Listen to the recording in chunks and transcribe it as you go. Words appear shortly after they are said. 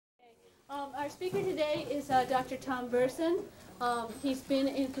Our speaker today is Dr. Tom Berson. He's been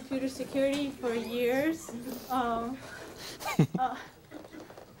in computer security for years. Not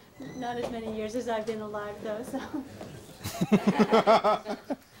as many years as I've been alive, though. So.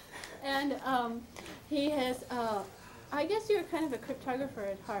 And he has, I guess you're kind of a cryptographer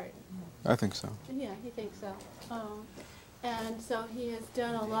at heart. I think so. Yeah, he thinks so. And so he has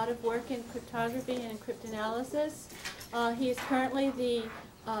done a lot of work in cryptography and cryptanalysis. He is currently the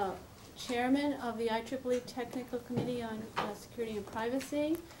chairman of the IEEE Technical Committee on Security and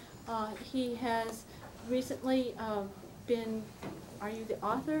Privacy. He has recently been, are you the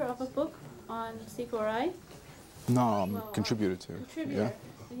author of a book on C4I? No, I'm contributor to. Contributor. Yeah.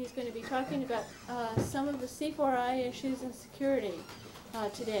 And he's going to be talking about some of the C4I issues in security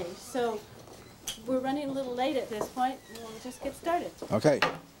today. So we're running a little late at this point. We'll just get started. Okay.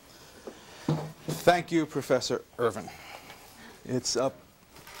 Thank you, Professor Irvin. It's up.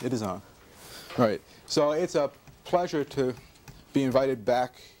 It is on. All right. So it's a pleasure to be invited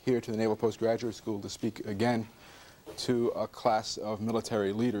back here to the Naval Postgraduate School to speak again to a class of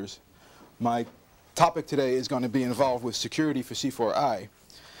military leaders. My topic today is going to be involved with security for C4I.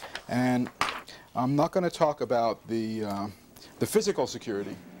 And I'm not going to talk about the physical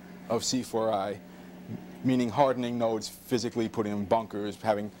security of C4I, meaning hardening nodes physically, putting in bunkers,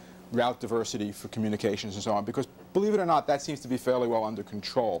 having route diversity for communications and so on, because believe it or not, that seems to be fairly well under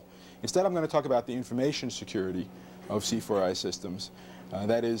control. Instead, I'm going to talk about the information security of C4I systems.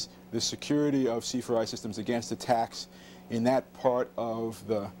 That is, the security of C4I systems against attacks in that part of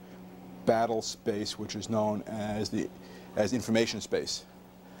the battle space which is known as information space.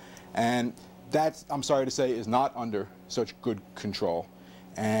 And that, I'm sorry to say, is not under such good control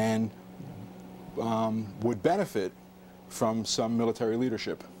and would benefit from some military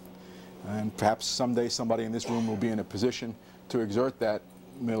leadership. And perhaps someday somebody in this room will be in a position to exert that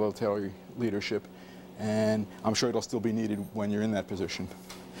military leadership, and I'm sure it'll still be needed when you're in that position.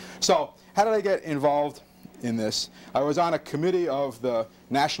 So, how did I get involved in this? I was on a committee of the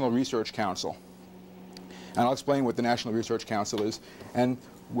National Research Council, and I'll explain what the National Research Council is. And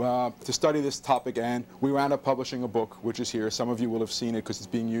to study this topic, and we wound up publishing a book, which is here. Some of you will have seen it because it's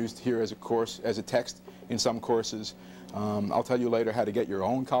being used here as a course, as a text in some courses. I'll tell you later how to get your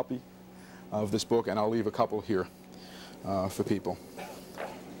own copy of this book, and I'll leave a couple here for people.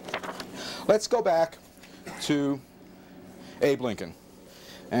 Let's go back to Abe Lincoln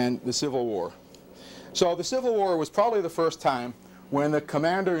and the Civil War. So the Civil War was probably the first time when the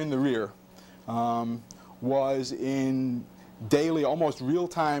commander in the rear was in daily, almost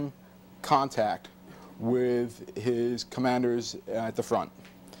real-time contact with his commanders at the front.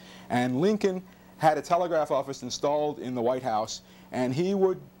 And Lincoln had a telegraph office installed in the White House, and he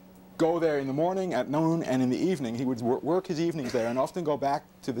would go there in the morning, at noon, and in the evening. He would work his evenings there and often go back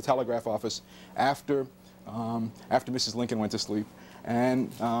to the telegraph office after Mrs. Lincoln went to sleep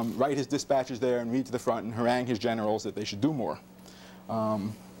and write his dispatches there and read to the front and harangue his generals that they should do more.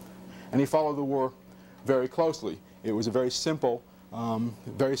 And he followed the war very closely. It was a very simple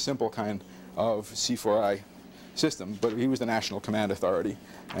kind of C4I system, but he was the National Command Authority,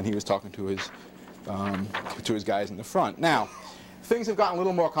 and he was talking to his guys in the front. Now, things have gotten a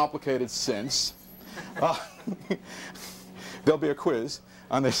little more complicated since. There'll be a quiz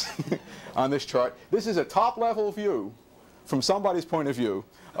on this on this chart. This is a top-level view, from somebody's point of view,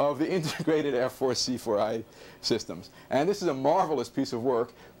 of the integrated Air Force C4I systems, and this is a marvelous piece of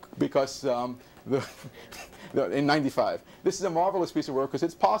work because in '95. This is a marvelous piece of work because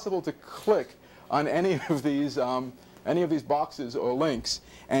it's possible to click on any of these boxes or links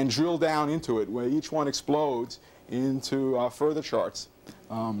and drill down into it, where each one explodes into further charts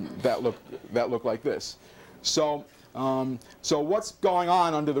that look like this. So what's going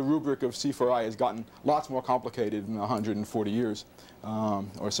on under the rubric of C4I has gotten lots more complicated in the 140 years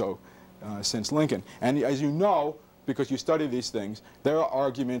or so since Lincoln. And as you know, because you study these things, there are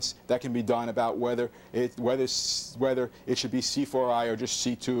arguments that can be done about whether it should be C4I or just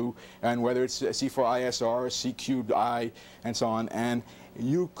C2, and whether it's C4ISR or C3I, and so on. And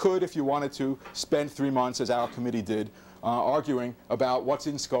you could, if you wanted to, spend 3 months, as our committee did, arguing about what's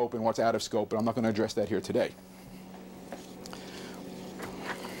in scope and what's out of scope, but I'm not going to address that here today.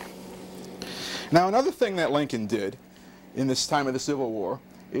 Now, another thing that Lincoln did in this time of the Civil War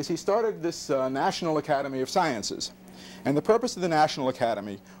is he started this National Academy of Sciences. And the purpose of the National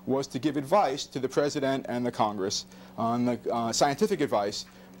Academy was to give advice to the President and the Congress on the scientific advice,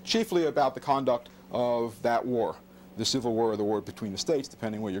 chiefly about the conduct of that war, the Civil War or the war between the states,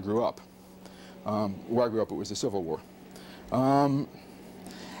 depending where you grew up. Where I grew up, it was the Civil War. And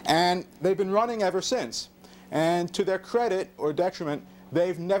they've been running ever since. And to their credit or detriment,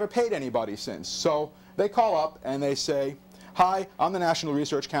 they've never paid anybody since. So they call up and they say, hi, I'm the National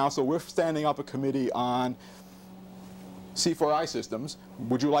Research Council. We're standing up a committee on C4I systems.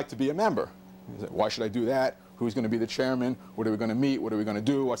 Would you like to be a member? He said, why should I do that? Who's going to be the chairman? What are we going to meet? What are we going to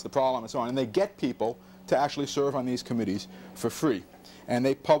do? What's the problem? And so on. And they get people to actually serve on these committees for free. And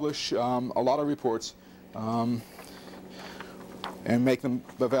they publish a lot of reports and make them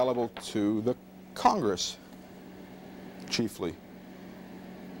available to the Congress, chiefly.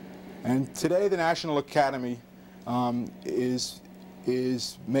 And today the National Academy is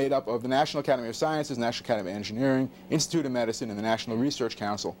made up of the National Academy of Sciences, National Academy of Engineering, Institute of Medicine, and the National Research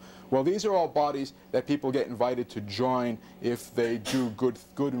Council. Well, these are all bodies that people get invited to join if they do good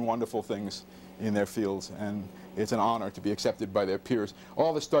and wonderful things in their fields, and it's an honor to be accepted by their peers.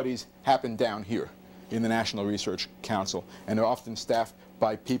 All the studies happen down here in the National Research Council, and they're often staffed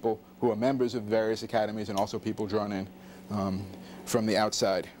by people who are members of various academies and also people drawn in from the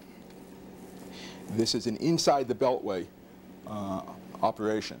outside. This is an inside the Beltway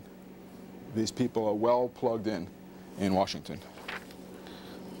operation. These people are well plugged in Washington.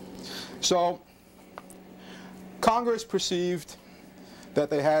 So Congress perceived that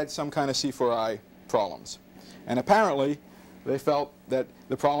they had some kind of C4I problems. And apparently they felt that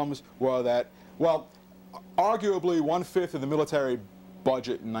the problems were that, well, arguably 1/5 of the military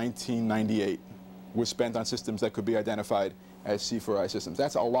budget in 1998 was spent on systems that could be identified as C4I systems.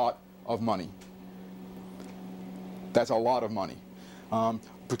 That's a lot of money. That's a lot of money.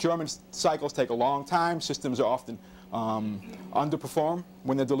 Procurement cycles take a long time. Systems are often underperform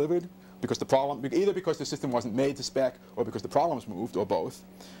when they're delivered because the problem, either because the system wasn't made to spec or because the problems moved, or both.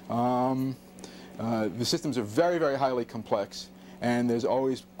 The systems are very, very highly complex, and there's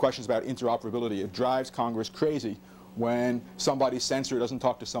always questions about interoperability. It drives Congress crazy when somebody's sensor doesn't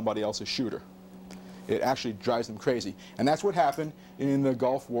talk to somebody else's shooter. It actually drives them crazy. And that's what happened in the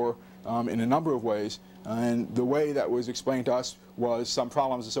Gulf War in a number of ways. And the way that was explained to us was some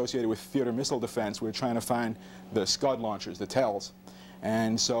problems associated with theater missile defense. We were trying to find the Scud launchers, the TELs.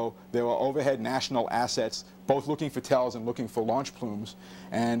 And so there were overhead national assets, both looking for TELs and looking for launch plumes.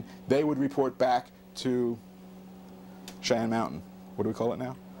 And they would report back to Cheyenne Mountain. What do we call it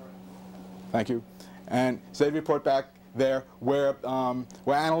now? Thank you. And so they'd report back there where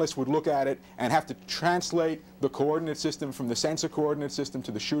analysts would look at it and have to translate the coordinate system from the sensor coordinate system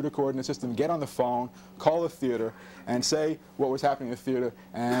to the shooter coordinate system, get on the phone, call the theater, and say what was happening in the theater,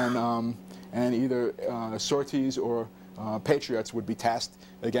 and either sorties or Patriots would be tasked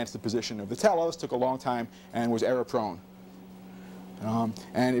against the position of the telos. Took a long time and was error prone.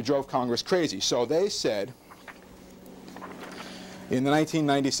 And it drove Congress crazy. So they said in the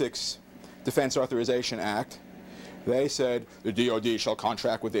 1996 Defense Authorization Act, they said the DoD shall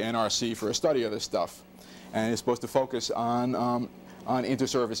contract with the NRC for a study of this stuff, and it's supposed to focus on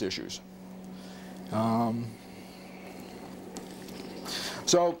inter-service issues.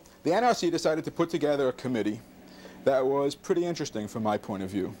 So the NRC decided to put together a committee that was pretty interesting from my point of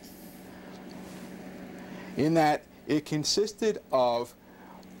view, in that it consisted of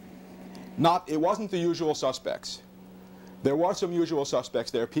it wasn't the usual suspects. There were some usual suspects.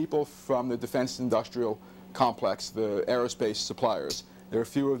 There are people from the defense industrial complex, the aerospace suppliers. There are a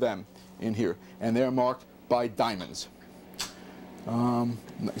few of them in here, and they're marked by diamonds,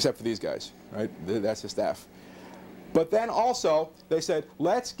 except for these guys, right? That's the staff. But then also they said,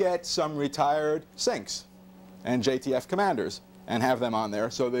 let's get some retired SINCs and JTF commanders and have them on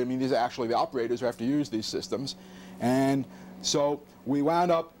there. So they, I mean, these are actually the operators who have to use these systems. And so we wound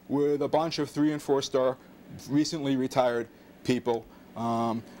up with a bunch of 3- and 4-star recently retired people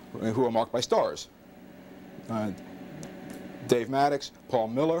who are marked by stars. Dave Maddox, Paul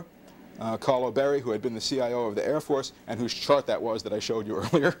Miller, Carlo Berry, who had been the CIO of the Air Force, and whose chart that was that I showed you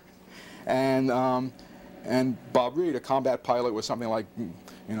earlier, and Bob Reed, a combat pilot with something like,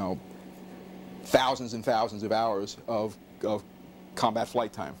 you know, thousands and thousands of hours of combat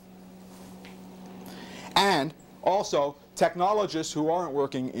flight time. And also technologists who aren't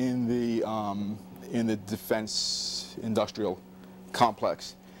working in the defense industrial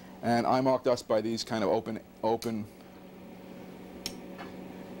complex. And I marked us by these kind of open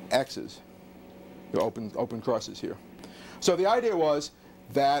X's, open crosses here. So the idea was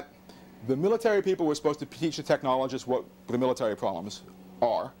that the military people were supposed to teach the technologists what the military problems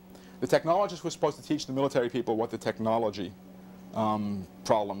are. The technologists were supposed to teach the military people what the technology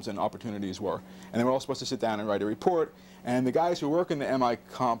problems and opportunities were. And they were all supposed to sit down and write a report. And the guys who work in the MI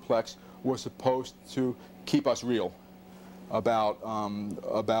complex were supposed to keep us real about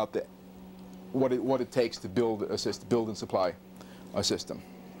what it takes to build and supply a system.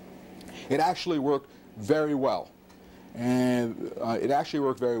 It actually worked very well. and it actually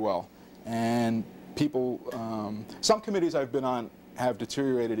worked very well. And people, some committees I've been on have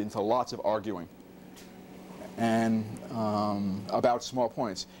deteriorated into lots of arguing and about small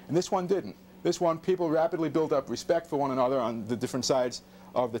points. And this one didn't. This one, people rapidly built up respect for one another on the different sides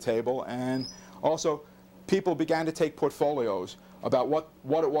of the table, and also people began to take portfolios about what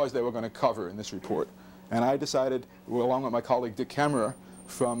it was they were going to cover in this report. And I decided, well, along with my colleague Dick Kemmerer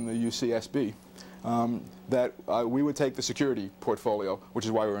from the UCSB, that we would take the security portfolio, which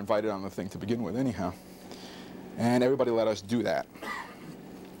is why we were invited on the thing to begin with anyhow. And everybody let us do that.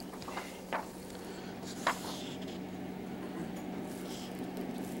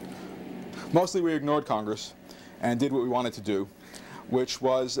 Mostly we ignored Congress and did what we wanted to do, which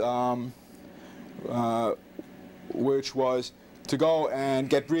was to go and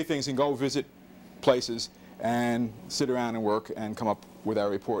get briefings and go visit places and sit around and work and come up with our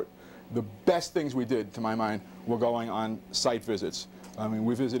report. The best things we did, to my mind, were going on site visits. I mean,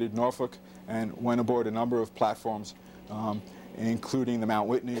 we visited Norfolk and went aboard a number of platforms, including the Mount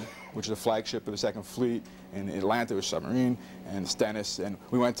Whitney, which is a flagship of the Second Fleet, and Atlanta, was submarine, and Stennis. And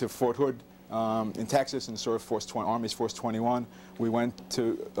we went to Fort Hood in Texas and saw Army's Force 21. We went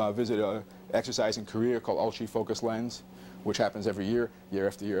to visit an exercise in Korea called Ulchi Focus Lens, which happens every year, year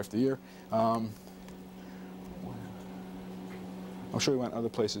after year after year. I'm sure we went other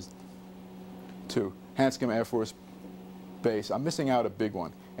places too. Hanscom Air Force Base. I'm missing out a big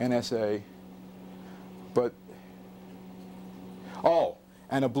one. NSA. But, oh,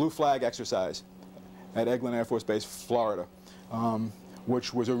 and a blue flag exercise at Eglin Air Force Base, Florida,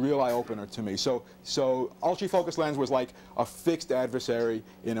 which was a real eye-opener to me. So Ulchi Focus Lens was like a fixed adversary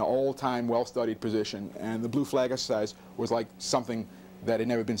in an old-time, well-studied position, and the blue flag exercise was like something that had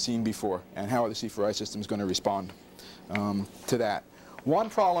never been seen before, and how are the C4I systems going to respond to that. One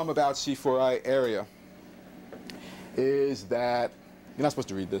problem about C4I area is that, you're not supposed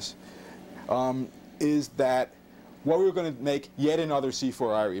to read this, is that what we were going to make yet another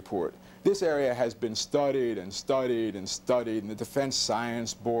C4I report. This area has been studied and studied and studied, and the Defense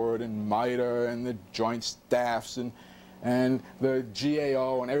Science Board and MITRE and the Joint Staffs and the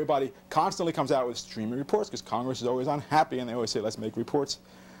GAO and everybody constantly comes out with streaming reports because Congress is always unhappy and they always say, let's make reports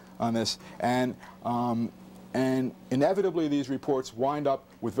on this. And inevitably these reports wind up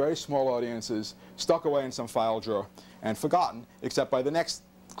with very small audiences, stuck away in some file drawer and forgotten, except by the next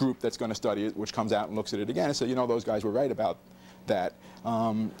group that's going to study it, which comes out and looks at it again and says, you know, those guys were right about that.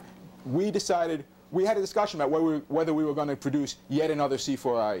 We decided, we had a discussion about whether we were going to produce yet another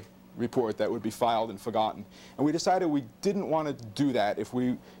C4I report that would be filed and forgotten. And we decided we didn't want to do that. If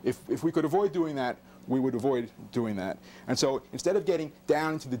we could avoid doing that, we would avoid doing that. And so instead of getting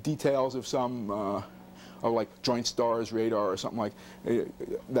down into the details of some, like Joint Stars radar or something like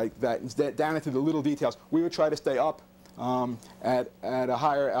that, instead down into the little details, we would try to stay up at a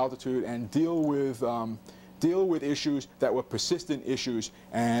higher altitude and deal with issues that were persistent issues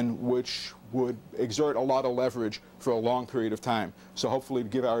and which would exert a lot of leverage for a long period of time. So hopefully to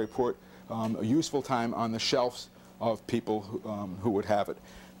give our report a useful time on the shelves of people who would have it.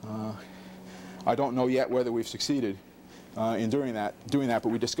 I don't know yet whether we've succeeded in doing that, but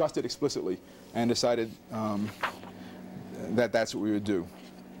we discussed it explicitly and decided that that's what we would do.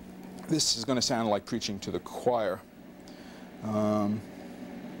 This is going to sound like preaching to the choir.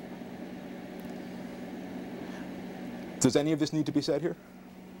 Does any of this need to be said here?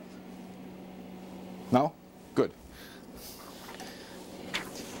 No? Good.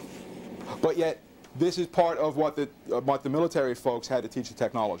 But yet, this is part of what the military folks had to teach the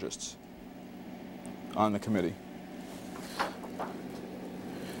technologists on the committee.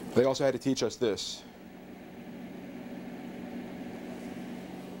 They also had to teach us this.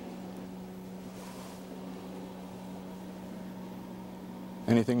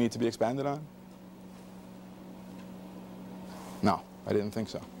 Anything need to be expanded on? No, I didn't think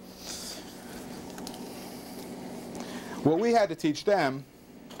so. What we had to teach them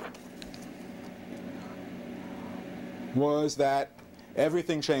was that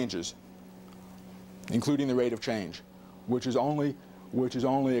everything changes, including the rate of change, which is only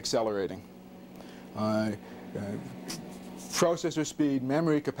accelerating. Processor speed,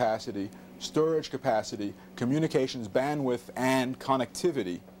 memory capacity, storage capacity, communications bandwidth, and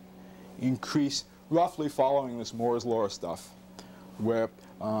connectivity increase roughly following this Moore's law stuff, where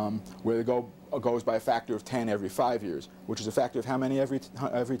it goes by a factor of 10 every 5 years, which is a factor of how many every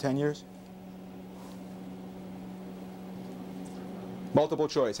 10 years? Multiple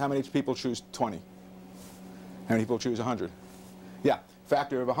choice. How many people choose 20? How many people choose 100? Yeah,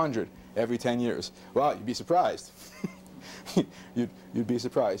 factor of 100 every 10 years. Well, you'd be surprised. you'd be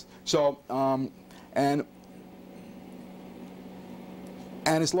surprised. So, and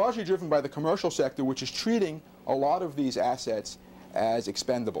And it's largely driven by the commercial sector, which is treating a lot of these assets as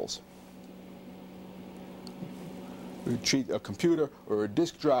expendables. We treat a computer or a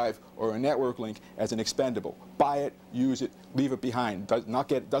disk drive or a network link as an expendable. Buy it, use it, leave it behind.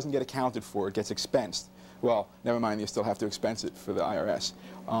 Doesn't get accounted for, it gets expensed. Well, never mind, you still have to expense it for the IRS.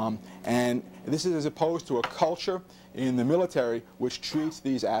 And this is as opposed to a culture in the military which treats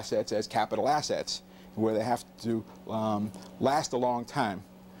these assets as capital assets, where they have to last a long time.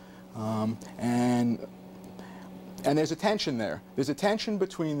 And there's a tension there. There's a tension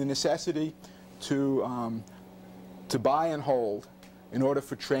between the necessity to buy and hold in order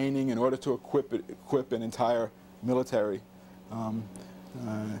for training, in order to equip an entire military.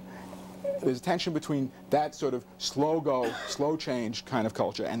 There's a tension between that sort of slow change kind of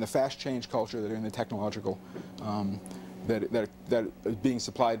culture and the fast change culture that are in the technological, that is being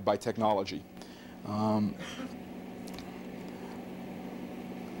supplied by technology.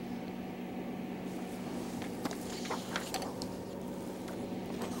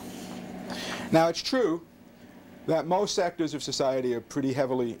 Now, it's true that most sectors of society are pretty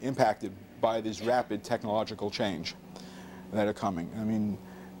heavily impacted by this rapid technological change that are coming. I mean,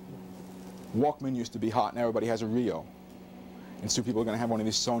 Walkman used to be hot, and everybody has a Rio. And so people are going to have one of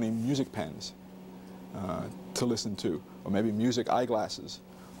these Sony music pens to listen to, or maybe music eyeglasses.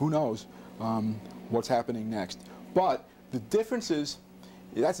 Who knows what's happening next? But the difference is,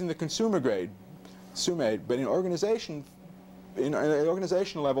 that's in the consumer grade, but in organizational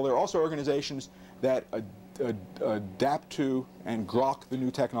level, there are also organizations that adapt to and grok the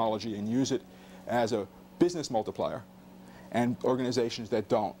new technology and use it as a business multiplier, and organizations that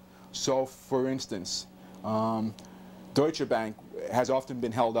don't. So, for instance, Deutsche Bank has often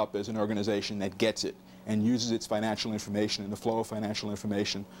been held up as an organization that gets it and uses its financial information and the flow of financial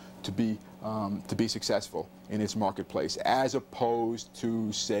information to be successful in its marketplace, as opposed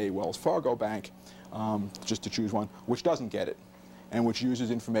to, say, Wells Fargo Bank, just to choose one, which doesn't get it and which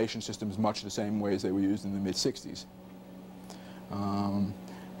uses information systems much the same way as they were used in the mid-'60s.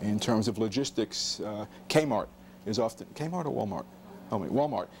 In terms of logistics, Kmart is often, Kmart or Walmart? Oh, wait,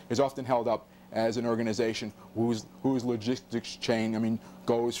 Walmart is often held up as an organization whose logistics chain, I mean,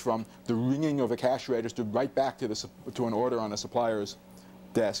 goes from the ringing of a cash register right back to an order on a supplier's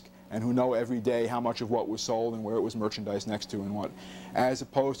desk, and who know every day how much of what was sold and where it was merchandised next to and what, as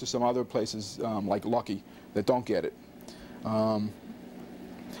opposed to some other places like Lucky that don't get it.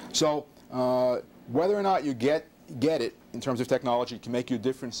 So whether or not you get it in terms of technology can make you a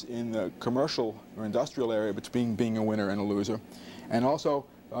difference in the commercial or industrial area between being a winner and a loser, and also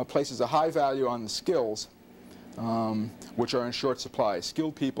places a high value on the skills which are in short supply,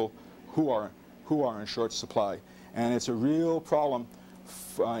 skilled people who are in short supply. And it's a real problem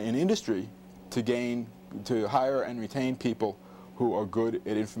in industry to hire and retain people who are good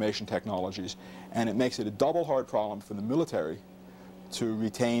at information technologies, and it makes it a double hard problem for the military to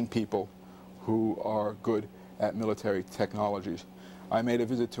retain people who are good at military technologies. I made a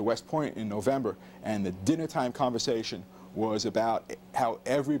visit to West Point in November, and the dinner time conversation was about how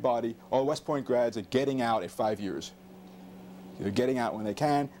everybody, all West Point grads, are getting out at 5 years. They're getting out when they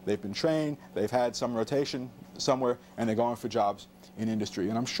can, they've been trained, they've had some rotation somewhere, and they're going for jobs in industry.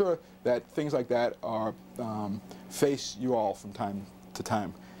 And I'm sure that things like that are face you all from time to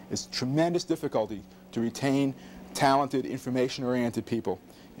time. It's tremendous difficulty to retain talented, information-oriented people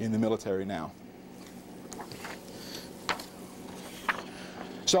in the military now.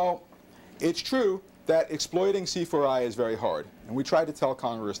 So it's true that exploiting C4I is very hard, and we try to tell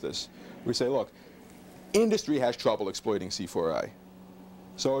Congress this. We say, look, industry has trouble exploiting C4I.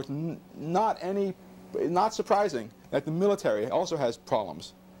 So it's not surprising that the military also has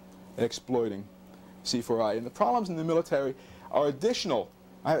problems exploiting C4I. And the problems in the military are additional.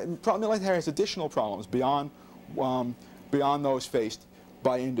 The military has additional problems beyond those faced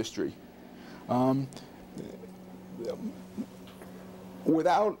by industry. I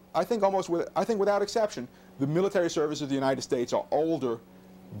think without exception, the military services of the United States are older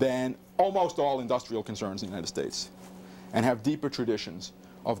than almost all industrial concerns in the United States, and have deeper traditions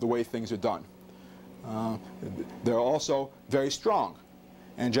of the way things are done. They're also very strong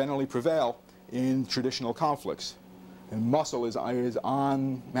and generally prevail in traditional conflicts. And muscle is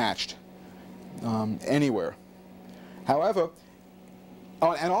unmatched anywhere. However,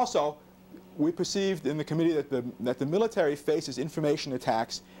 and also, we perceived in the committee that the military faces information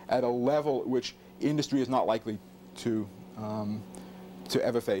attacks at a level at which industry is not likely to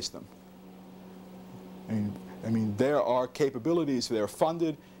ever face them. I mean, there are capabilities, there are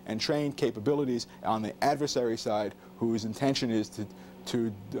funded and trained capabilities on the adversary side whose intention is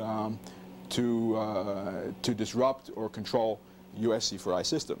to disrupt or control US C4I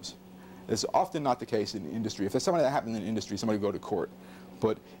systems. It's often not the case in industry. If there's something that happened in industry, somebody would go to court.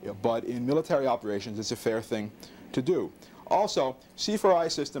 But in military operations, it's a fair thing to do. Also,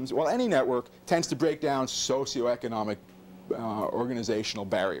 C4I systems, well, any network tends to break down socioeconomic organizational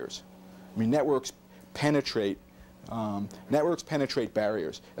barriers. I mean, networks penetrate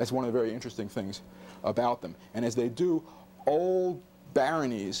barriers. That's one of the very interesting things about them. And as they do, old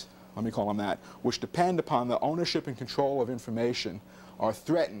baronies, let me call them that, which depend upon the ownership and control of information, are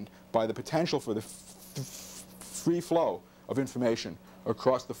threatened by the potential for the free flow of information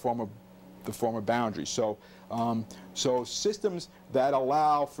across the former boundaries. So, so systems that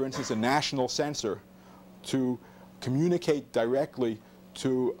allow, for instance, a national censor to communicate directly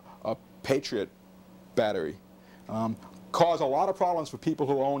to a Patriot battery cause a lot of problems for people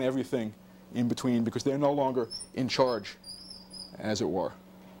who own everything in between, because they're no longer in charge, as it were.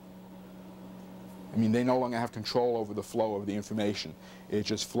 I mean, they no longer have control over the flow of the information. It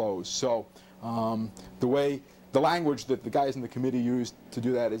just flows. So the language that the guys in the committee used to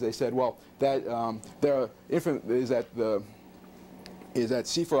do that is they said, well, that is that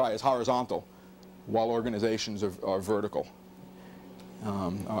C4I is horizontal, while organizations are vertical,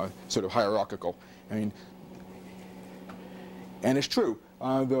 sort of hierarchical. I mean, and it's true.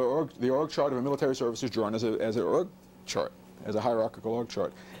 The org chart of a military service is drawn as an org chart, as a hierarchical org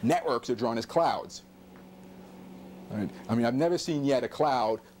chart. Networks are drawn as clouds. Right? I mean, I've never seen yet a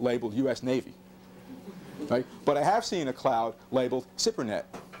cloud labeled U.S. Navy. Right? But I have seen a cloud labeled SIPRNet.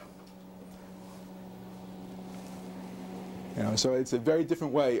 You know, so it's a very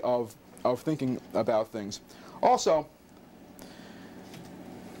different way of thinking about things. Also,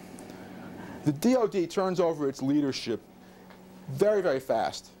 the DoD turns over its leadership very, very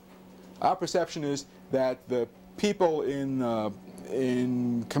fast. Our perception is that the people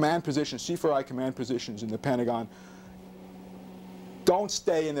in command positions, C4I command positions in the Pentagon, don't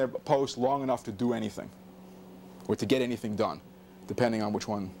stay in their post long enough to do anything, or to get anything done, depending on which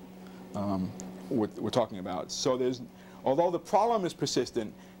one we're talking about. So although the problem is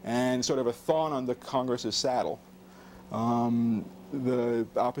persistent and sort of a thorn on the Congress's saddle,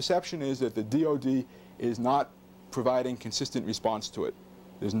 our perception is that the DoD is not providing consistent response to it.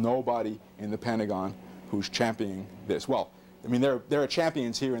 There's nobody in the Pentagon who's championing this. Well, I mean, there are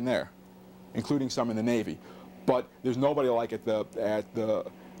champions here and there, including some in the Navy, but there's nobody like at the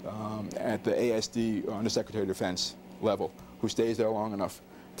ASD, Undersecretary of Defense level, who stays there long enough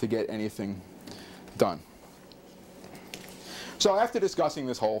to get anything done. So after discussing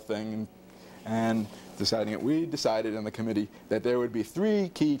this whole thing and deciding it, we decided in the committee that there would be 3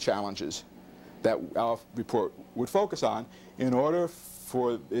 key challenges that our report would focus on in order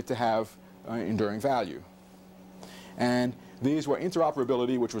for it to have enduring value. And these were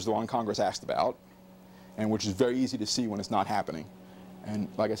interoperability, which was the one Congress asked about, and which is very easy to see when it's not happening, and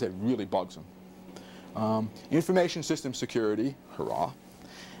like I said, really bugs them. Information system security, hurrah,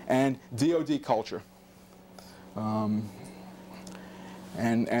 and DoD culture. And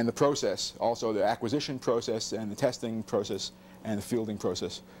the process, also the acquisition process and the testing process and the fielding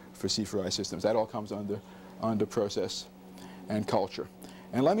process for C4I systems. That all comes under process and culture.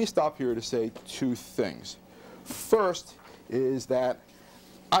 And let me stop here to say 2 things. First is that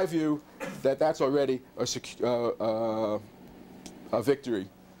I view that that's already a victory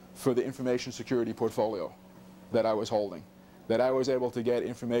for the information security portfolio that I was holding. That I was able to get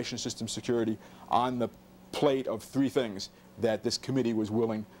information system security on the plate of 3 things that this committee was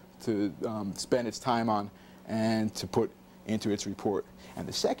willing to spend its time on and to put into its report. And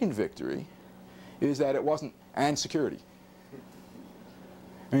the second victory is that it wasn't and security.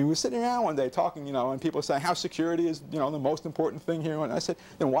 I mean, we were sitting around one day talking, you know, and people were saying how security is, you know, the most important thing here. And I said,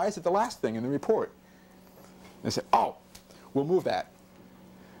 then why is it the last thing in the report? And they said, oh, we'll move that.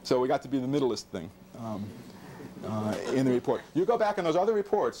 So we got to be the middleist thing in the report. You go back in those other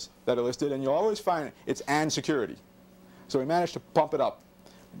reports that are listed, and you'll always find it's and security. So we managed to bump it up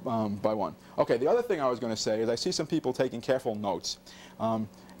by 1. Okay, the other thing I was going to say is I see some people taking careful notes.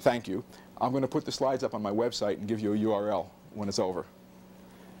 Thank you. I'm going to put the slides up on my website and give you a URL when it's over.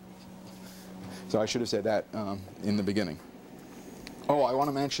 So I should have said that in the beginning. Oh, I want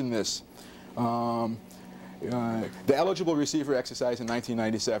to mention this. The eligible receiver exercise in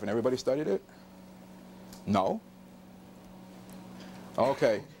 1997. Everybody studied it? No?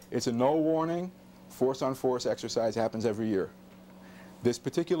 Okay. It's a no warning, force-on-force exercise. Happens every year. This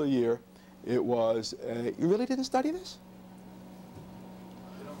particular year, it was... you really didn't study this?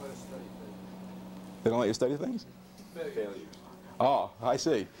 They don't let us study things. They don't let you study things? Failures. Oh, I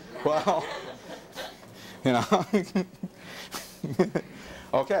see. Well, you know.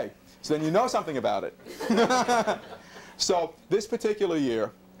 Okay, so then you know something about it. So this particular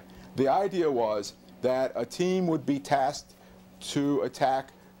year, the idea was that a team would be tasked to attack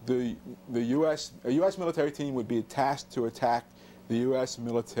a U.S. military team would be tasked to attack the U.S.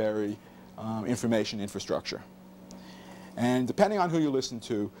 military information infrastructure. And depending on who you listen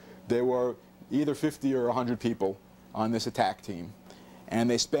to, there were either 50 or 100 people on this attack team. And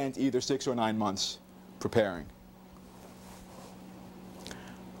they spent either 6 or 9 months preparing.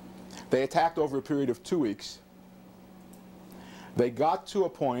 They attacked over a period of 2 weeks. They got to a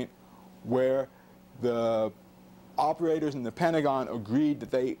point where the operators in the Pentagon agreed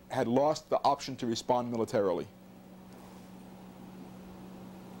that they had lost the option to respond militarily.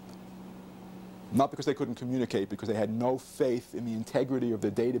 Not because they couldn't communicate, because they had no faith in the integrity of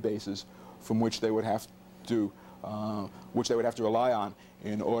the databases from which they would have to rely on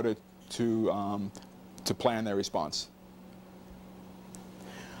in order to plan their response.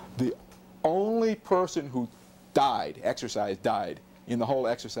 The only person who died in the whole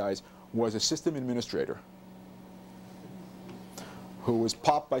exercise was a system administrator who was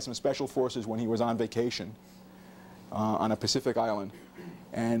popped by some special forces when he was on vacation on a Pacific island,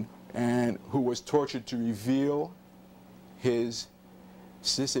 and who was tortured to reveal his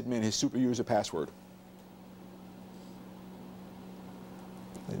sysadmin, his super user password.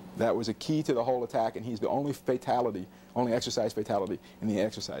 That was a key to the whole attack, and he's the only fatality, only exercise fatality in the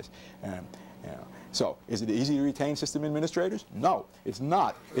exercise. So, is it easy to retain system administrators? No, it's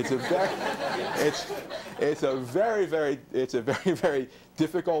not. It's a very, very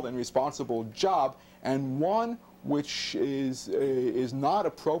difficult and responsible job, and one which is not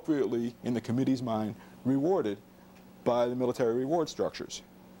appropriately, in the committee's mind, rewarded by the military reward structures.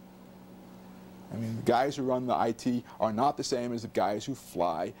 I mean, the guys who run the IT are not the same as the guys who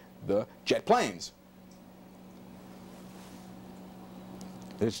fly the jet planes.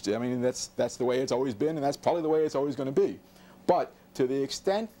 I mean, that's the way it's always been, and that's probably the way it's always going to be. But to the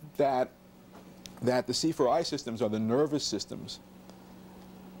extent that the C4I systems are the nervous systems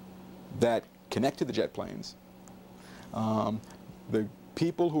that connect to the jet planes, the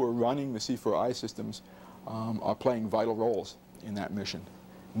people who are running the C4I systems are playing vital roles in that mission.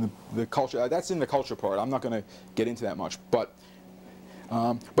 And the culture, that's in the culture part. I'm not going to get into that much. But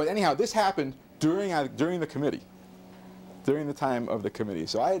anyhow, this happened during the committee, during the time of the committee.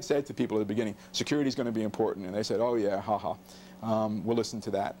 So I had said to people at the beginning, security is going to be important. And they said, oh, yeah, haha, we'll listen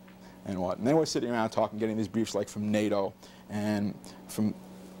to that and what. And then we're sitting around talking, getting these briefs like from NATO and from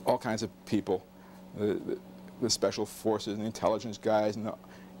all kinds of people, the special forces and the intelligence guys and the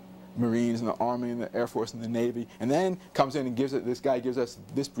Marines and the Army and the Air Force and the Navy, and then comes in and this guy gives us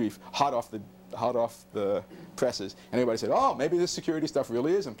this brief hot off the presses, and everybody said, oh, maybe this security stuff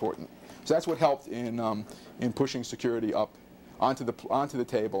really is important. So that's what helped in pushing security up onto the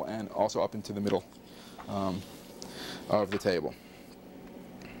table and also up into the middle of the table.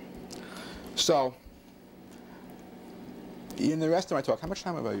 So in the rest of my talk, how much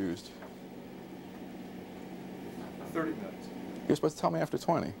time have I used? 30 minutes. You're supposed to tell me after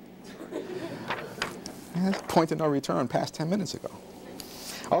 20. That's point of no return past 10 minutes ago.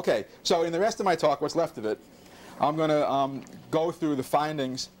 Okay, so in the rest of my talk, what's left of it, I'm going to go through the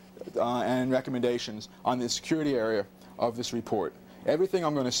findings and recommendations on the security area of this report. Everything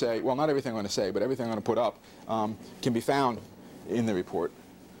I'm going to say, well, not everything I'm going to say, but everything I'm going to put up can be found in the report.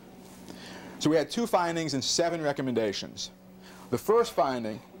 So we had 2 findings and 7 recommendations. The first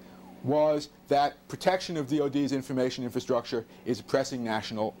finding was that protection of DoD's information infrastructure is a pressing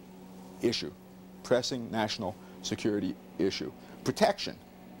national issue, pressing national security issue. Protection,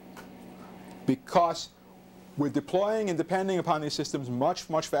 because we're deploying and depending upon these systems much,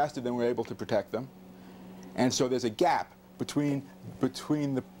 much faster than we're able to protect them, and so there's a gap between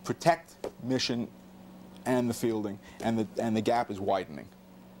the protect mission and the fielding, and the gap is widening.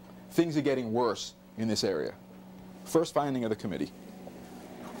 Things are getting worse in this area. First finding of the committee.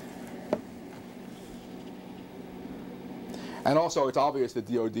 And also, it's obvious that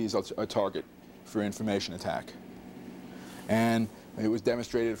DoD is a target for information attack. And it was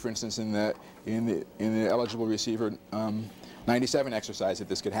demonstrated, for instance, in the eligible receiver 97 exercise that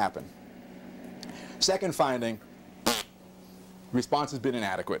this could happen. Second finding, response has been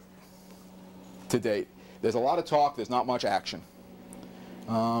inadequate to date. There's a lot of talk, there's not much action.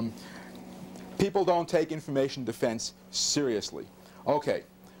 People don't take information defense seriously. Okay,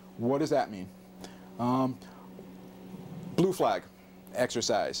 what does that mean? Blue flag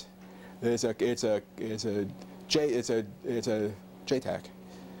exercise. It's a JTAC.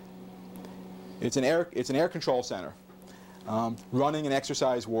 It's an air control center running an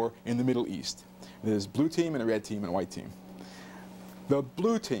exercise war in the Middle East. There's blue team and a red team and a white team. The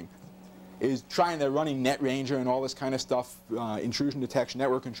blue team, is trying, they're running NetRanger and all this kind of stuff, intrusion detection,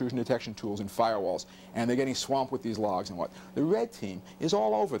 network intrusion detection tools and firewalls, and they're getting swamped with these logs and what. The red team is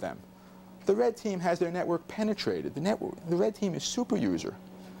all over them. The red team has their network penetrated. The red team is super user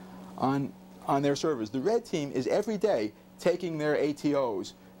on their servers. The red team is every day taking their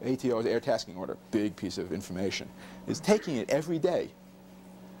ATOs, air tasking order, big piece of information, is taking it every day.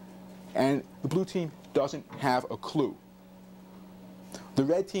 And the blue team doesn't have a clue. The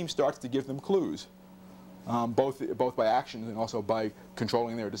red team starts to give them clues, both by actions and also by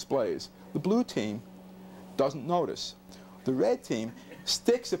controlling their displays. The blue team doesn't notice. The red team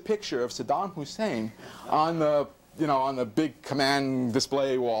sticks a picture of Saddam Hussein on the, on the big command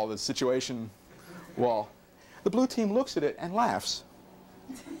display wall, the situation wall. The blue team looks at it and laughs.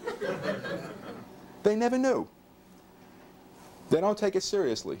 They never knew. They don't take it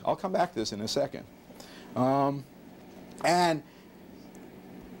seriously. I'll come back to this in a second. And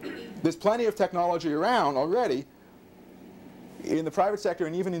there's plenty of technology around already in the private sector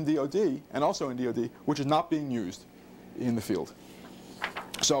and even in DoD, and also in DoD, which is not being used in the field.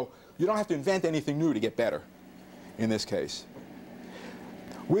 So you don't have to invent anything new to get better in this case.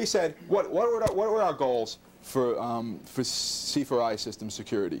 We said, what were our goals for C4I system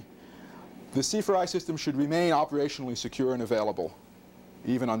security? The C4I system should remain operationally secure and available,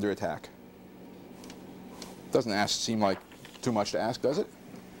 even under attack. Doesn't seem like too much to ask, does it?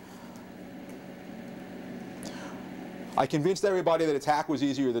 I convinced everybody that attack was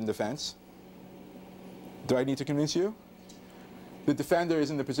easier than defense. Do I need to convince you? The defender is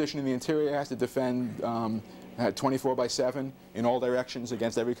in the position in the interior, has to defend 24/7 in all directions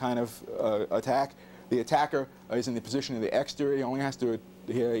against every kind of attack. The attacker is in the position in the exterior. He only has to,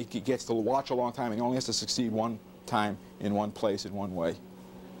 he gets to watch a long time, and he only has to succeed one time in one place in one way.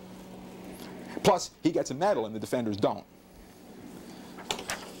 Plus, he gets a medal, and the defenders don't.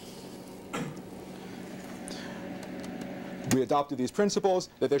 We adopted these principles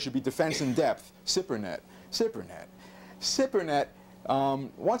that there should be defense in depth. SIPRNet.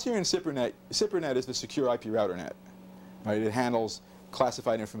 Once you're in SIPRNet is the secure IP router net. Right? It handles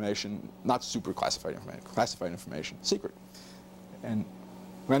classified information, not super classified information, secret. And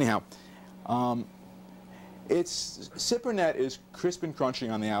anyhow, SIPRNet is crisp and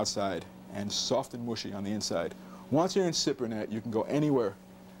crunchy on the outside and soft and mushy on the inside. Once you're in SIPRNet, you can go anywhere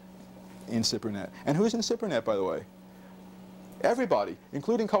in SIPRNet. And who's in SIPRNet, by the way? Everybody,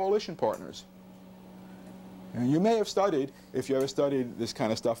 including coalition partners. And you may have studied, if you ever studied this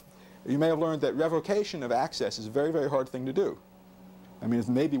kind of stuff, you may have learned that revocation of access is a very, very hard thing to do. I mean, it's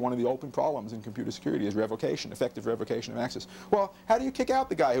maybe one of the open problems in computer security is revocation, effective revocation of access. Well, how do you kick out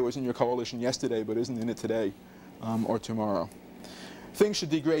the guy who was in your coalition yesterday but isn't in it today or tomorrow? Things should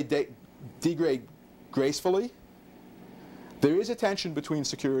degrade gracefully. There is a tension between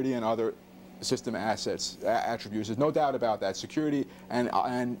security and other system assets, attributes. There's no doubt about that. Security and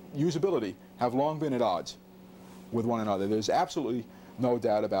usability have long been at odds with one another. There's absolutely no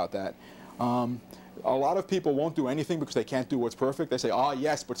doubt about that. A lot of people won't do anything because they can't do what's perfect. They say, oh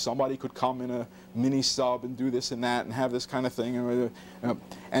yes, but somebody could come in a mini sub and do this and that and have this kind of thing.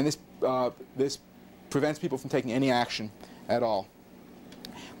 And this prevents people from taking any action at all.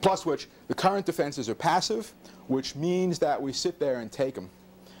 Plus which, the current defenses are passive, which means that we sit there and take them.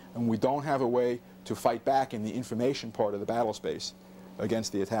 And we don't have a way to fight back in the information part of the battle space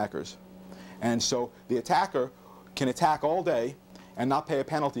against the attackers. And so the attacker can attack all day and not pay a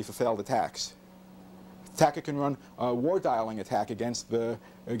penalty for failed attacks. The attacker can run a war dialing attack against the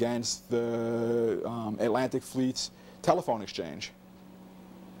Atlantic Fleet's telephone exchange.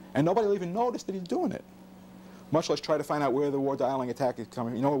 And nobody will even notice that he's doing it, much less try to find out where the war dialing attack is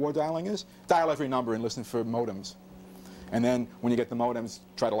coming. You know what war dialing is? Dial every number and listen for modems. And then when you get the modems,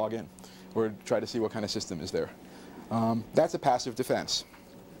 try to log in or try to see what kind of system is there. That's a passive defense.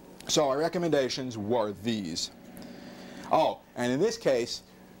 So our recommendations were these. Oh, and in this case,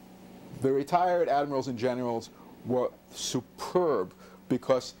 the retired admirals and generals were superb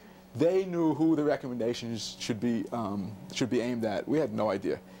because they knew who the recommendations should be aimed at. We had no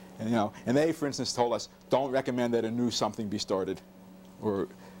idea. And, and they, for instance, told us, don't recommend that a new something be started. Or,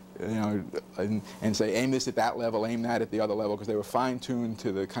 and say, aim this at that level, aim that at the other level, because they were fine-tuned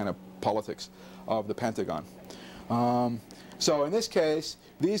to the kind of politics of the Pentagon. So in this case,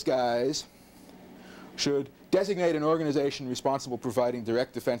 these guys should designate an organization responsible for providing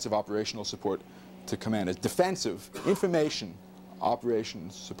direct defensive operational support to commanders. Defensive information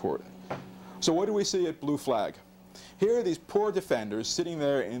operations support. So what do we see at Blue Flag? Here are these poor defenders sitting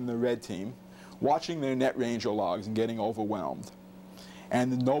there in the red team, watching their NetRanger logs and getting overwhelmed.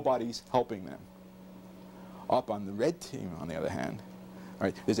 And nobody's helping them. Up on the red team, on the other hand,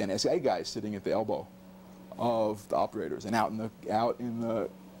 Right? There's NSA guys sitting at the elbow of the operators, and out in the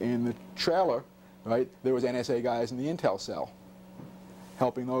trailer, right? There was NSA guys in the intel cell,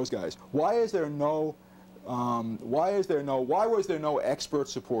 helping those guys. Why was there no expert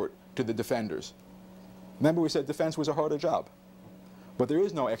support to the defenders? Remember we said defense was a harder job, but there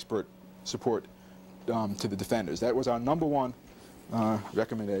is no expert support to the defenders. That was our number one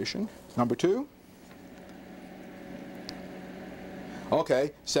recommendation. Number two,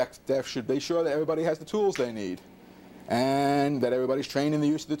 okay, SecDef should be sure that everybody has the tools they need, and that everybody's trained in the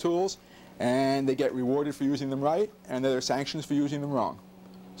use of the tools, and they get rewarded for using them right, and that there are sanctions for using them wrong.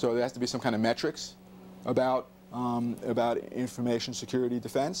 So there has to be some kind of metrics about information security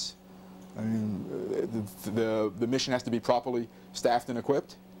defense. I mean, the mission has to be properly staffed and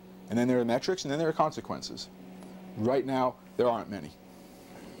equipped, and then there are metrics, and then there are consequences. Right now, there aren't many.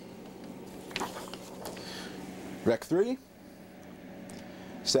 Rec 3,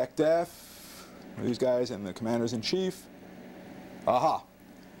 SecDef, these guys and the commanders-in-chief. Aha!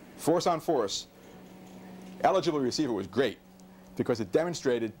 Force on force. Eligible receiver was great because it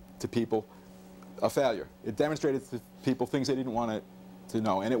demonstrated to people a failure. It demonstrated to people things they didn't want to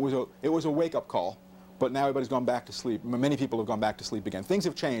know, and it was a wake-up call. But now everybody's gone back to sleep. Many people have gone back to sleep again. Things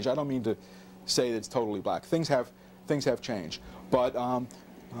have changed. I don't mean to say that it's totally black. Things have changed. But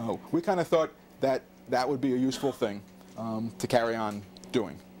we kind of thought that that would be a useful thing to carry on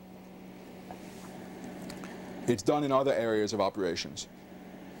doing. It's done in other areas of operations.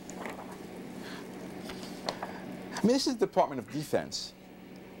 I mean, this is the Department of Defense,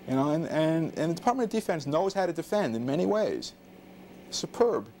 you know, and the Department of Defense knows how to defend in many ways.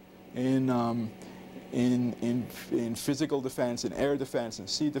 Superb in physical defense, in air defense, in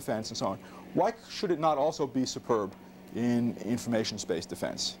sea defense, and so on. Why should it not also be superb in information space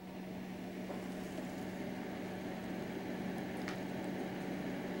defense?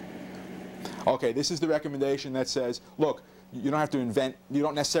 Okay, this is the recommendation that says, look, you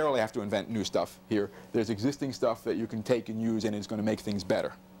don't necessarily have to invent new stuff here. There's existing stuff that you can take and use, and it's going to make things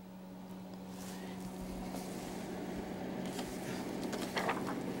better.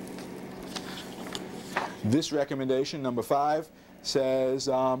 This recommendation, number 5, says,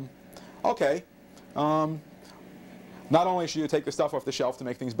 okay, not only should you take the stuff off the shelf to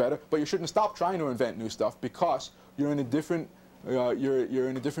make things better, but you shouldn't stop trying to invent new stuff because you're in a different you're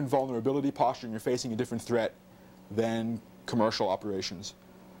in a different vulnerability posture, and you're facing a different threat than commercial operations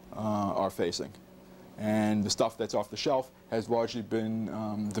are facing. And the stuff that's off the shelf has largely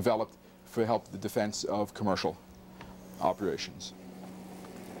been developed for help the defense of commercial operations.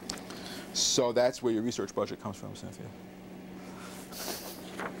 So that's where your research budget comes from, Cynthia.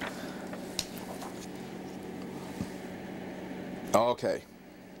 Okay.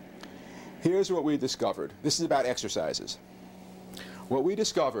 Here's what we discovered. This is about exercises. What we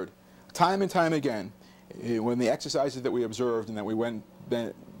discovered, time and time again, when the exercises that we observed and that we went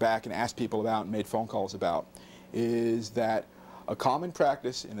back and asked people about and made phone calls about, is that a common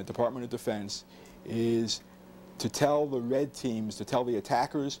practice in the Department of Defense is to tell the red teams, to tell the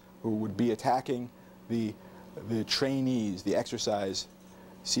attackers who would be attacking the trainees, the exercise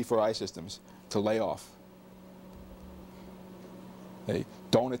C4I systems, to lay off. They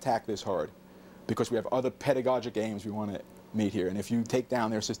don't attack this hard because we have other pedagogic aims we want to meet here. And if you take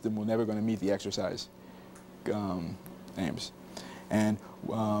down their system, we're never going to meet the exercise aims. And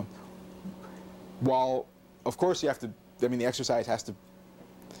while, of course, you have to, I mean, the exercise has to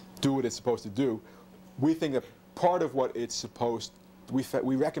do what it's supposed to do, we think that part of what it's supposed,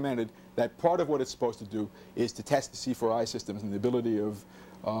 we recommended that part of what it's supposed to do is to test the C4I systems and the ability of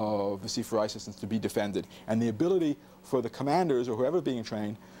the C4I systems to be defended, and the ability for the commanders or whoever being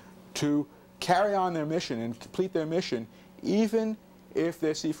trained to carry on their mission and complete their mission even if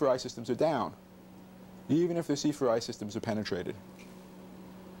their C4I systems are down, even if their C4I systems are penetrated.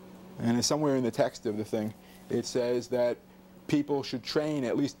 And somewhere in the text of the thing, it says that people should train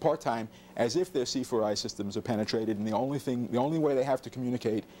at least part-time as if their C4I systems are penetrated, and the only way they have to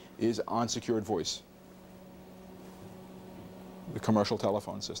communicate is on secured voice, the commercial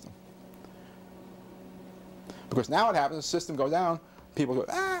telephone system. Because now what happens, the system goes down, people go,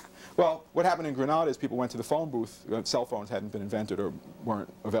 ah! Well, what happened in Grenada is people went to the phone booth. Cell phones hadn't been invented or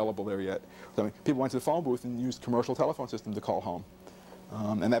weren't available there yet. So, I mean, people went to the phone booth and used commercial telephone system to call home.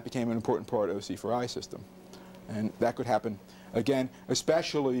 And that became an important part of the C4I system. And that could happen, again,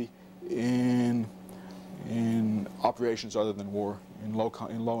 especially in operations other than war, in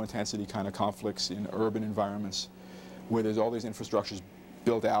low intensity kind of conflicts, in urban environments, where there's all these infrastructures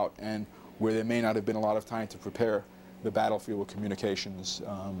built out and where there may not have been a lot of time to prepare the battlefield communications,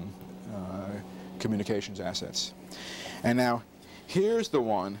 communications assets. And now, here's the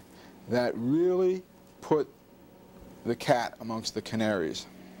one that really put the cat amongst the canaries.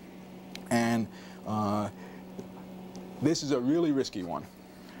 And this is a really risky one,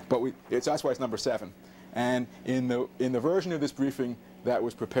 but that's why it's number 7. And in the version of this briefing that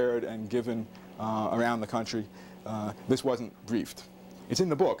was prepared and given around the country, this wasn't briefed. It's in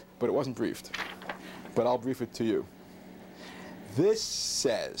the book, but it wasn't briefed. But I'll brief it to you. This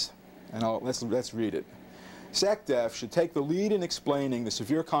says, and let's read it. SecDef should take the lead in explaining the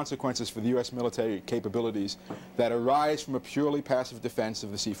severe consequences for the U.S. military capabilities that arise from a purely passive defense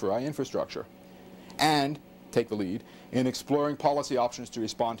of the C4I infrastructure, and take the lead in exploring policy options to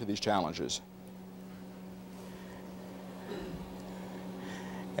respond to these challenges.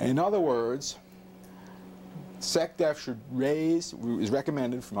 In other words, SecDef should raise, is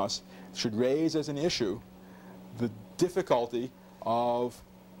recommended from us, should raise as an issue the difficulty of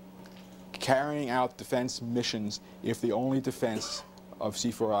carrying out defense missions if the only defense of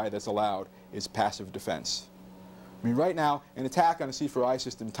C4I that's allowed is passive defense. I mean, right now, an attack on a C4I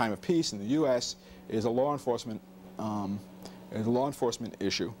system in time of peace in the U.S. is a law enforcement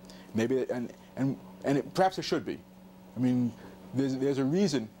issue. Maybe, perhaps it should be. I mean, there's a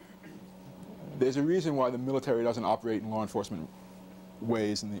reason why the military doesn't operate in law enforcement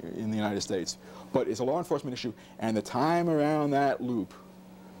ways in the United States. But it's a law enforcement issue, and the time around that loop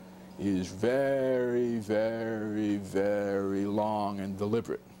is very, very, very long and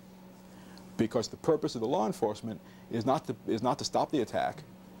deliberate. Because the purpose of the law enforcement is not to stop the attack,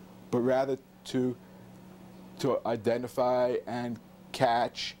 but rather to identify and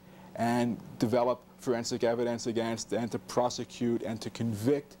catch and develop forensic evidence against, and to prosecute and to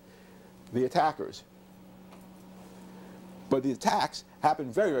convict the attackers. But the attacks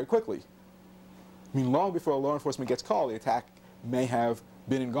happen very, very quickly. I mean, long before law enforcement gets called, the attack may have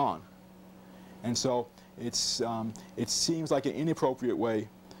been and gone. And so it seems like an inappropriate way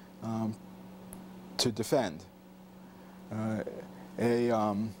to defend. Time?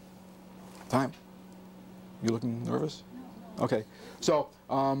 You looking nervous? No. Okay. So,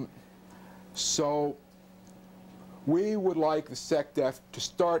 so we would like the SecDef to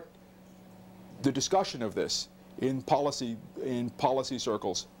start the discussion of this in policy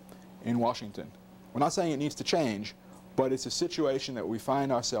circles in Washington. We're not saying it needs to change, but it's a situation that we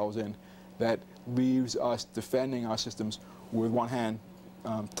find ourselves in that leaves us defending our systems with one hand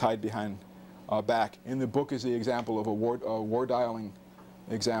tied behind our back. In the book is the example of a war dialing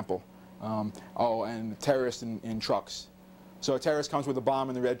example. And terrorists in trucks. So a terrorist comes with a bomb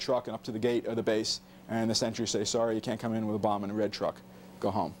in the red truck and up to the gate of the base, and the sentries say, sorry, you can't come in with a bomb in a red truck. Go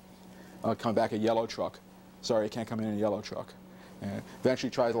home. Come back a yellow truck. Sorry, you can't come in a yellow truck. And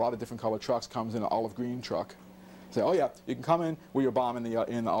eventually tries a lot of different colored trucks, comes in an olive green truck. Say, oh yeah, you can come in with your bomb in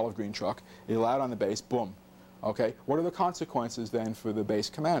the olive green truck. You're allowed on the base, boom. Okay, what are the consequences then for the base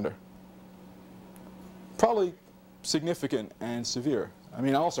commander? Probably significant and severe. I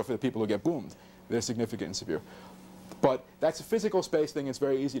mean, also for the people who get boomed, they're significant and severe. But that's a physical space thing. It's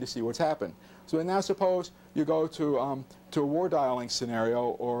very easy to see what's happened. So now suppose you go to a war dialing scenario,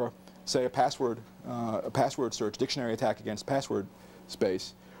 or say a password search, dictionary attack against password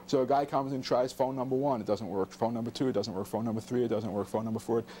space. So a guy comes and tries phone number 1, it doesn't work. Phone number 2, it doesn't work. Phone number 3, it doesn't work. Phone number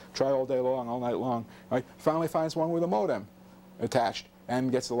 4, try all day long, all night long. Right? Finally finds one with a modem attached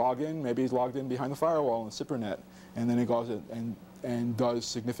and gets to log in. Maybe he's logged in behind the firewall in the SIPRnet, and then he goes and does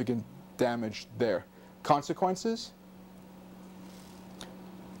significant damage there. Consequences?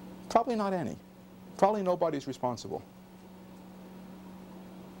 Probably not any. Probably nobody's responsible.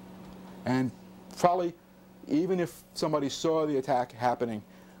 And probably, even if somebody saw the attack happening,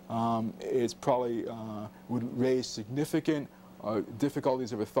 it's probably would raise significant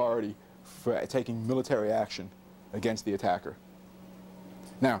difficulties of authority for taking military action against the attacker.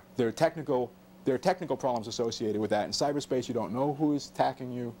 Now, there are technical problems associated with that. In cyberspace, you don't know who is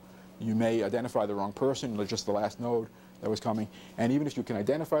attacking you. You may identify the wrong person, or just the last node that was coming. And even if you can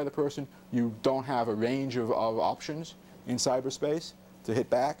identify the person, you don't have a range of options in cyberspace to hit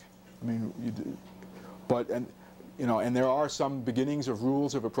back. I mean, and there are some beginnings of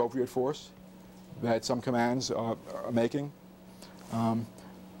rules of appropriate force that some commands are making.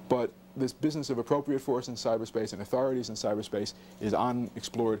 But this business of appropriate force in cyberspace and authorities in cyberspace is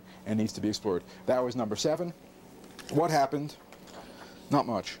unexplored and needs to be explored. That was number 7. What happened? Not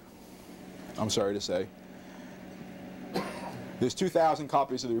much, I'm sorry to say. There's 2,000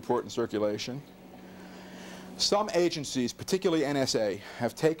 copies of the report in circulation. Some agencies, particularly NSA,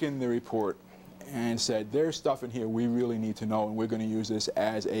 have taken the report and said, there's stuff in here we really need to know, and we're going to use this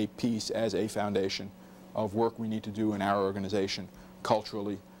as a piece, as a foundation of work we need to do in our organization,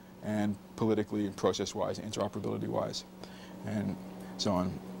 culturally and politically and process-wise, interoperability-wise. and so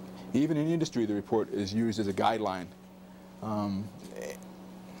on. Even in industry, the report is used as a guideline.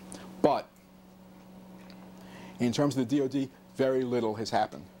 But in terms of the DoD, very little has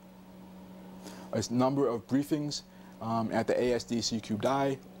happened. A number of briefings at the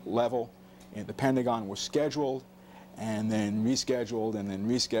ASD/CQ-DI level in the Pentagon were scheduled, and then rescheduled, and then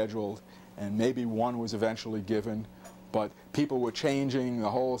rescheduled, and maybe one was eventually given, but people were changing. The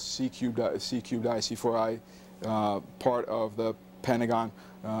whole CQ-DI, C4I part of the Pentagon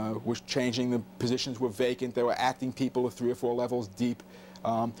was changing. The positions were vacant. There were acting people of 3 or 4 levels deep.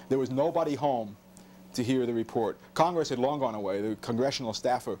 There was nobody home to hear the report. Congress had long gone away. The congressional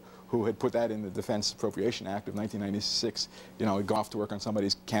staffer who had put that in the Defense Appropriation Act of 1996, you know, had gone off to work on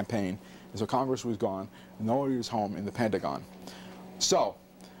somebody's campaign. And so Congress was gone. Nobody was home in the Pentagon. So,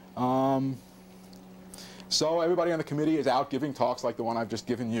 so everybody on the committee is out giving talks like the one I've just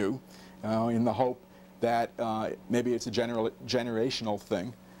given you, in the hope that maybe it's a generational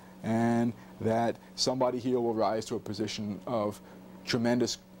thing, and that somebody here will rise to a position of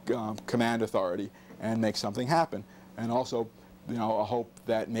tremendous command authority and make something happen. And also, you know, a hope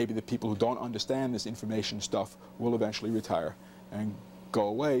that maybe the people who don't understand this information stuff will eventually retire and go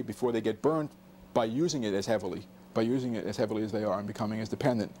away before they get burned by using it as heavily, as they are, and becoming as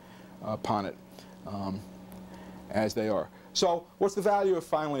dependent upon it as they are. So what's the value of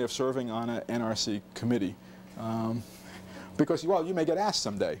finally of serving on an NRC committee? Because, well, you may get asked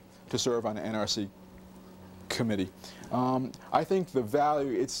someday to serve on an NRC committee. I think the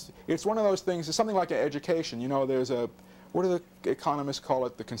value, it's one of those things, it's something like education. You know, there's a, what do the economists call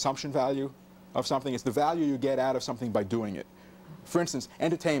it, the consumption value of something? It's the value you get out of something by doing it. For instance,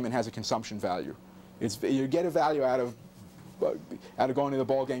 entertainment has a consumption value. You get a value out of going to the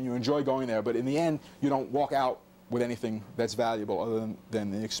ball game, you enjoy going there, but in the end, you don't walk out with anything that's valuable other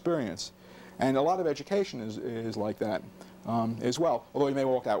than the experience. And a lot of education is like that as well, although you may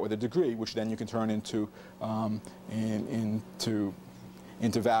walk out with a degree, which then you can turn into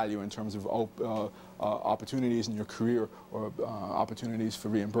value in terms of opportunities in your career or opportunities for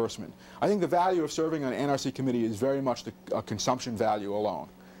reimbursement. I think the value of serving on an NRC committee is very much a consumption value alone.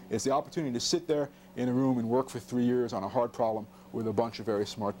 It's the opportunity to sit there in a room and work for 3 years on a hard problem with a bunch of very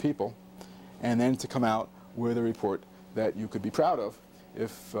smart people, and then to come out with a report that you could be proud of,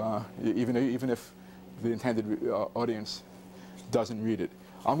 if even if the intended audience doesn't read it.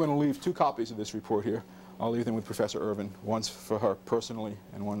 I'm going to leave 2 copies of this report here. I'll leave them with Professor Irvin. One's for her personally,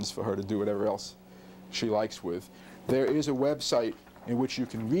 and one's for her to do whatever else she likes with. There is a website in which you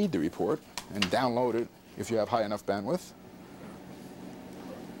can read the report and download it if you have high enough bandwidth.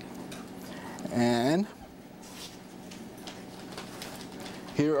 And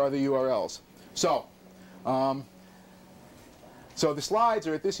here are the URLs. So, so the slides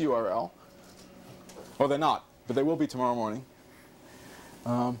are at this URL. Well, they're not, but they will be tomorrow morning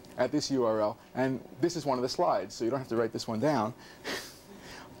at this URL. And this is one of the slides, so you don't have to write this one down.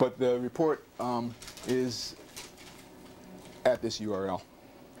 But the report is at this URL.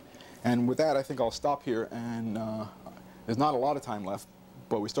 And with that, I think I'll stop here. And there's not a lot of time left,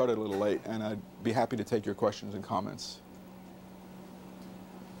 but we started a little late, and I'd be happy to take your questions and comments.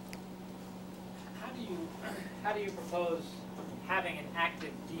 How do you propose having an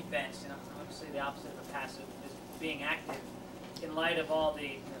active defense, and obviously the opposite of a passive is being active, in light of all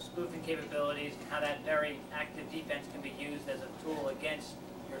the spoofing capabilities and how that very active defense can be used as a tool against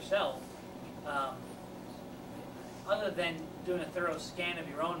yourself? Other than doing a thorough scan of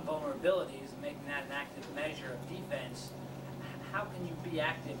your own vulnerabilities and making that an active measure of defense, how can you be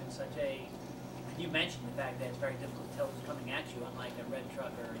active in such a, you mentioned the fact that it's very difficult to tell who's coming at you, unlike a red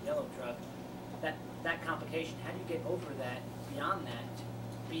truck or a yellow truck. That complication, how do you get over that, beyond that, to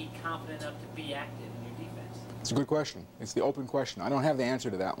be confident enough to be active in your defense? It's a good question. It's the open question. I don't have the answer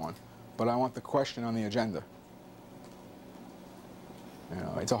to that one, but I want the question on the agenda. You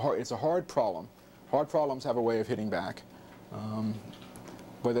know, it's a hard problem. Hard problems have a way of hitting back,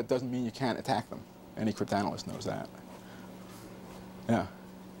 but that doesn't mean you can't attack them. Any cryptanalyst knows that. Yeah.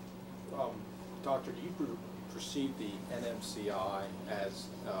 Doctor, do you perceive the NMCI as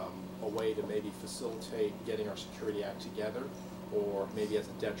a way to maybe facilitate getting our Security Act together, or maybe as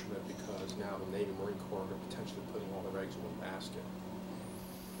a detriment because now the Navy and Marine Corps are potentially putting all the eggs in one basket?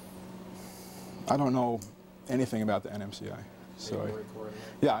 I don't know anything about the NMCI. So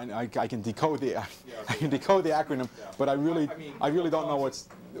yeah, I can decode the I can decode the acronym, but I really don't know what's.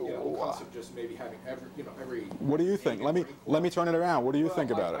 The concept of just maybe having every. What do you think? Let me turn it around. What do you think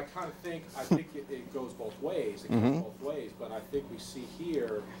about it? I think it goes both ways. It goes both ways, but I think we see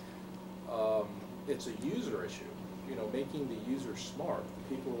here it's a user issue. making the user smart,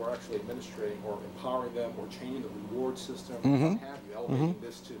 the people who are actually administrating or empowering them or changing the reward system, what have you, elevating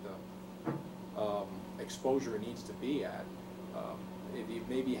this to the exposure it needs to be at. If you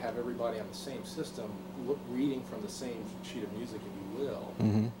maybe have everybody on the same system, reading from the same sheet of music, if you will,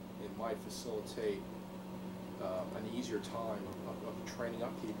 it might facilitate an easier time of training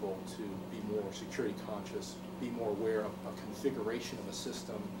up people to be more security conscious, be more aware of a configuration of a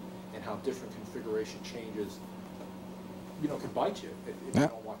system and how different configuration changes, can bite you if you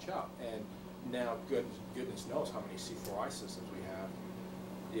don't watch out. And now, goodness knows how many C4I systems we have.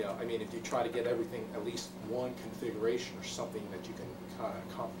 Yeah, I mean, if you try to get everything, at least one configuration or something that you can kind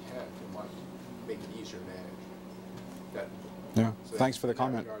of comprehend, it might make it easier to manage. So thanks for the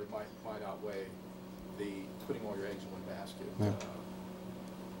comment. It might outweigh the putting all your eggs in one basket.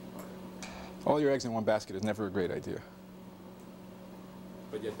 All your eggs in one basket is never a great idea.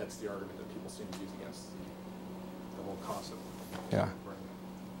 But yet that's the argument that people seem to use against the whole concept. Yeah.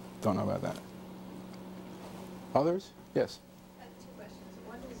 Don't know about that. Others? Yes. I have two questions.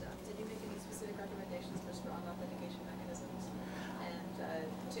 One is, did you make any specific recommendations for strong authentication mechanisms? And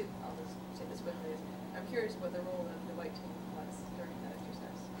two, I'll just say this quickly, I'm curious what the role of the white team was during that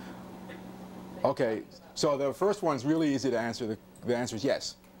exercise. Okay, so the first one's really easy to answer. The answer is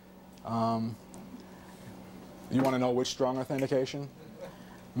yes. You want to know which strong authentication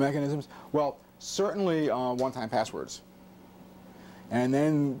mechanisms? Well, certainly one-time passwords. And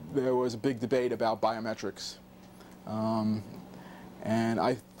then there was a big debate about biometrics. And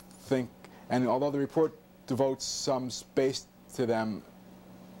I think, and although the report devotes some space to them,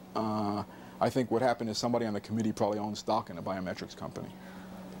 I think what happened is somebody on the committee probably owned stock in a biometrics company.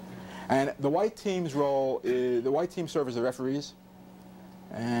 And the white team's role is, the white team served as the referees,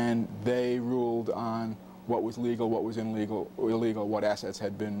 and they ruled on what was legal, what was illegal, what assets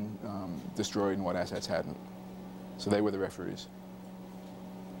had been destroyed and what assets hadn't. So they were the referees.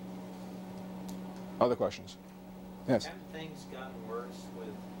 Other questions? Yes? Haven't things gotten worse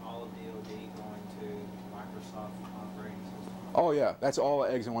with all of DoD going to Microsoft operating system? Oh yeah, that's all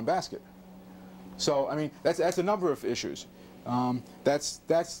eggs in one basket. So I mean, that's a number of issues.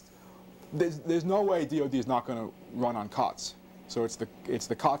 There's no way DoD is not going to run on COTS. So it's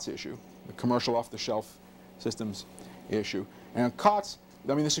the COTS issue, the commercial off-the-shelf systems issue. And COTS,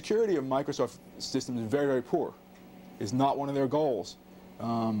 I mean, the security of Microsoft systems is very, very poor. It's not one of their goals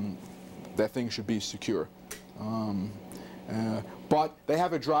that things should be secure. But they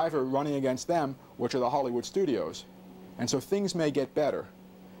have a driver running against them, which are the Hollywood studios. And so things may get better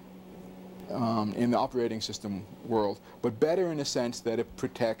in the operating system world, but better in the sense that it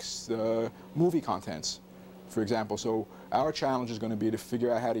protects movie contents, for example. So our challenge is going to be to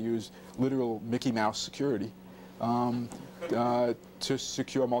figure out how to use literal Mickey Mouse security to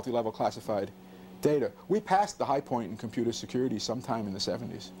secure multi-level classified data. We passed the high point in computer security sometime in the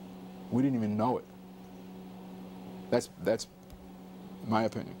 70s. We didn't even know it. That's my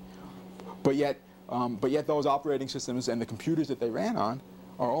opinion. But yet those operating systems and the computers that they ran on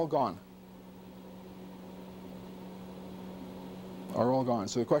are all gone. Are all gone.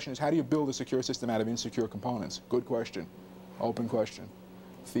 So the question is, how do you build a secure system out of insecure components? Good question. Open question.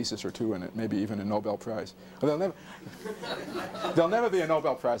 Thesis or two in it, maybe even a Nobel Prize. Well, there'll never be a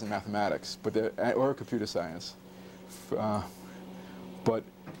Nobel Prize in mathematics, but or computer science. But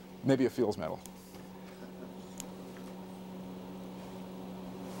maybe a Fields Medal.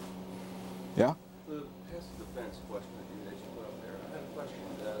 Yeah? The passive defense question that you put up there, I have a question.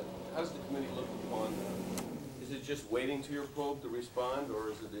 How does the committee look upon, is it just waiting to your probe to respond, or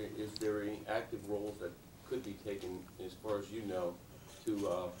is there any active roles that could be taken, as far as you know,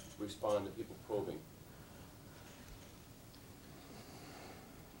 to respond to people probing?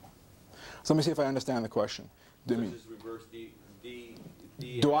 So let me see if I understand the question. Such as reverse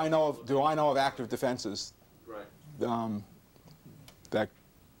Do I know of active defenses? Right. That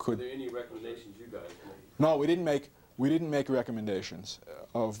could. Are there any recommendations you guys made? No, we didn't make recommendations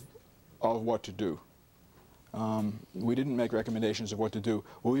of what to do. We didn't make recommendations of what to do.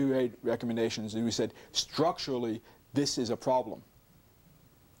 We made recommendations, and we said structurally this is a problem.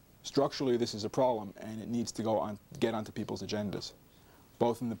 Structurally this is a problem, and it needs to get onto people's agendas,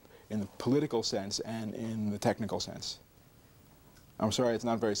 both in the political sense and in the technical sense. I'm sorry, it's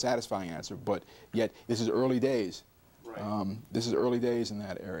not a very satisfying answer, but yet this is early days. Right. This is early days in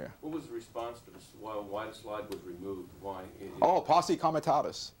that area. What was the response to this? Why the slide was removed? Why? Oh, posse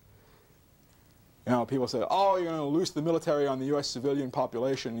comitatus. You know, people say, "Oh, you're going to loose the military on the U.S. civilian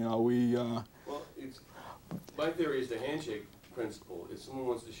population." You know, we. Well, my theory is the handshake principle. If someone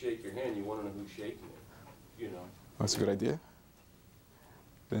wants to shake your hand, you want to know who's shaking it. You know. That's a good idea.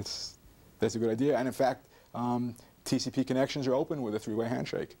 That's a good idea, and in fact, TCP connections are open with a three-way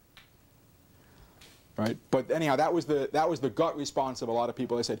handshake. Right? But anyhow, that was the gut response of a lot of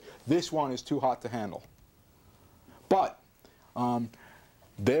people. They said, this one is too hot to handle. But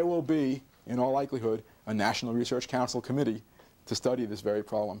there will be, in all likelihood, a National Research Council committee to study this very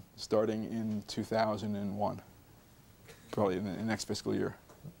problem, starting in 2001, probably in the next fiscal year.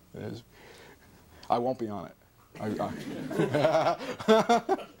 I won't be on it. I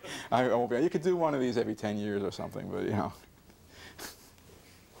won't be. You could do one of these every 10 years or something, but you know.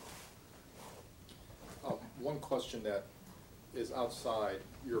 One question that is outside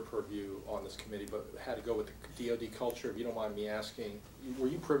your purview on this committee, but had to go with the DoD culture, if you don't mind me asking, were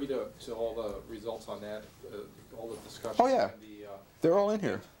you privy to all the results on that, all the discussions? Oh yeah, and they're all in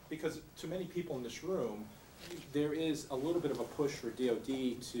here. Because to many people in this room, there is a little bit of a push for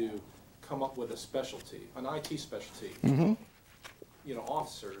DoD to come up with a specialty, an IT specialty, you know,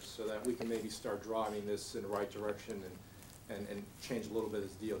 officers, so that we can maybe start driving this in the right direction and change a little bit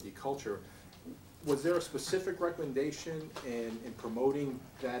of this DoD culture. Was there a specific recommendation in promoting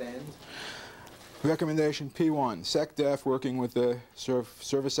that end? Recommendation P1, SecDef, working with the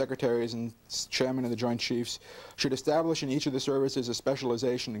service secretaries and chairman of the Joint Chiefs, should establish in each of the services a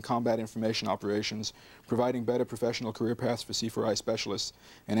specialization in combat information operations, providing better professional career paths for C4I specialists,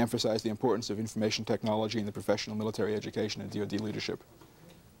 and emphasize the importance of information technology in the professional military education and DoD leadership.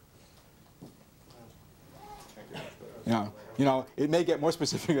 You know, it may get more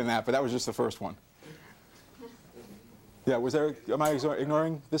specific than that, but that was just the first one. Yeah, was there, am I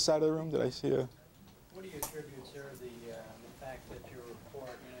ignoring this side of the room? Did I see a... What do you attribute, sir, the fact that your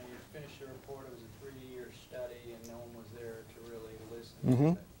report, you know, you finished your report, it was a 3-year study, and no one was there to really listen to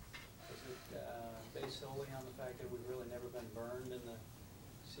it? Is it based solely on the fact that we've really never been burned in the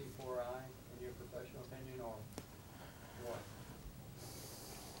C4I, in your professional opinion, or what?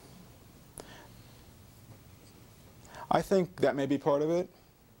 I think that may be part of it.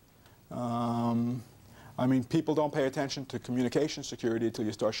 I mean, people don't pay attention to communication security until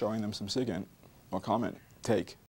you start showing them some SIGINT or comment take.